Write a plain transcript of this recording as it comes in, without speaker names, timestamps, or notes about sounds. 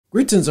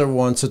Greetings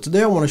everyone. So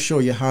today I want to show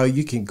you how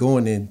you can go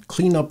in and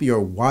clean up your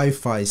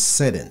Wi-Fi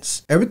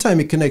settings. Every time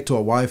you connect to a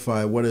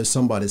Wi-Fi, whether it's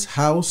somebody's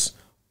house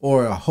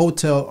or a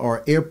hotel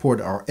or airport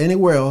or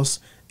anywhere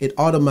else, it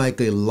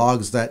automatically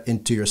logs that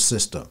into your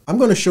system. I'm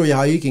going to show you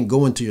how you can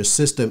go into your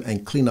system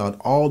and clean out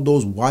all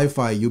those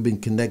Wi-Fi you've been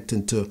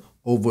connecting to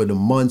over the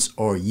months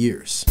or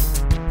years.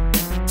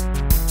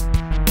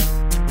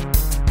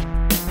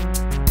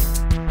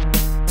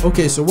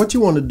 Okay, so what you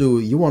want to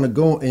do, you want to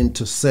go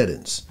into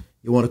settings.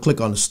 You want to click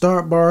on the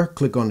start bar,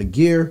 click on the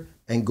gear,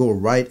 and go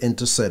right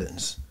into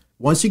settings.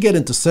 Once you get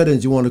into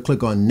settings, you want to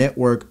click on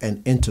network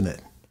and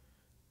internet.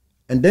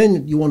 And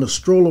then you want to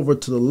stroll over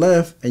to the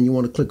left and you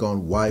want to click on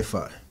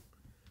Wi-Fi.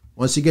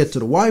 Once you get to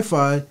the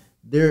Wi-Fi,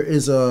 there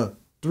is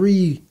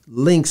three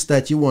links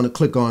that you want to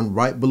click on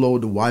right below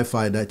the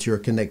Wi-Fi that you're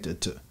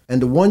connected to.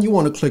 And the one you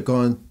want to click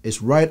on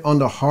is right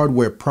under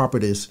hardware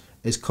properties.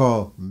 It's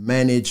called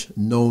Manage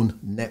Known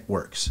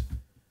Networks.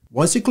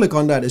 Once you click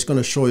on that, it's going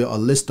to show you a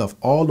list of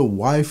all the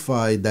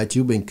Wi-Fi that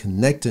you've been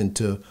connecting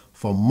to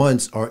for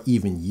months or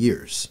even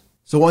years.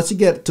 So once you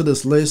get to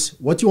this list,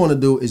 what you want to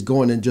do is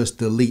go in and just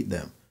delete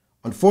them.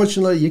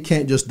 Unfortunately, you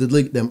can't just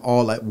delete them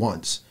all at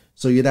once.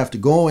 So you'd have to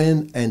go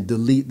in and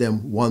delete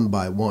them one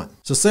by one.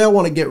 So say I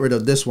want to get rid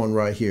of this one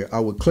right here.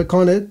 I would click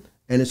on it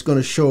and it's going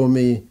to show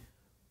me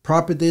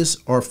properties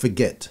or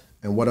forget.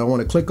 And what I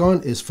want to click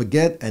on is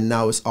forget, and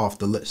now it's off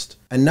the list.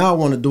 And now I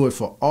want to do it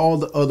for all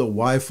the other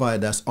Wi-Fi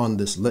that's on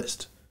this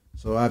list.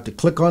 So I have to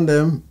click on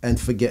them and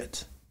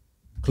forget.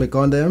 Click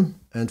on them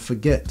and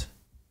forget.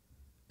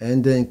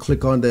 And then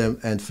click on them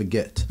and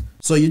forget.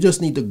 So you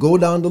just need to go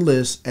down the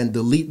list and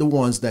delete the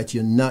ones that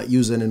you're not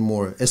using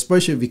anymore,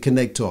 especially if you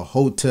connect to a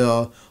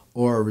hotel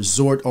or a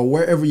resort or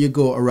wherever you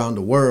go around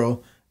the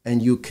world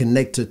and you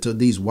connected to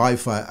these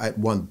Wi-Fi at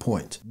one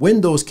point.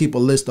 Windows keep a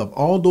list of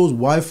all those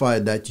Wi-Fi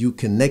that you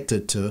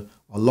connected to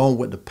along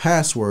with the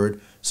password.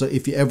 So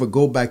if you ever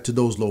go back to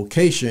those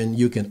locations,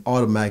 you can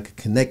automatically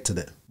connect to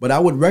them. But I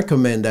would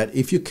recommend that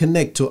if you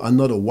connect to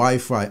another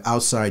Wi-Fi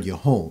outside your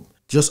home,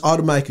 just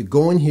automatically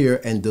go in here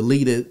and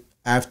delete it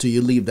after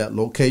you leave that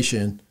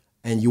location,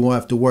 and you won't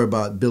have to worry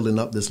about building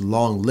up this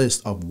long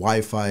list of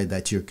Wi-Fi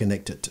that you're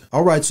connected to.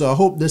 All right, so I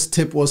hope this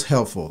tip was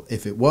helpful.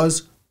 If it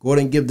was, go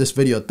ahead and give this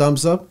video a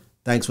thumbs up.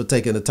 Thanks for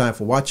taking the time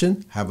for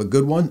watching. Have a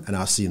good one, and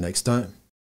I'll see you next time.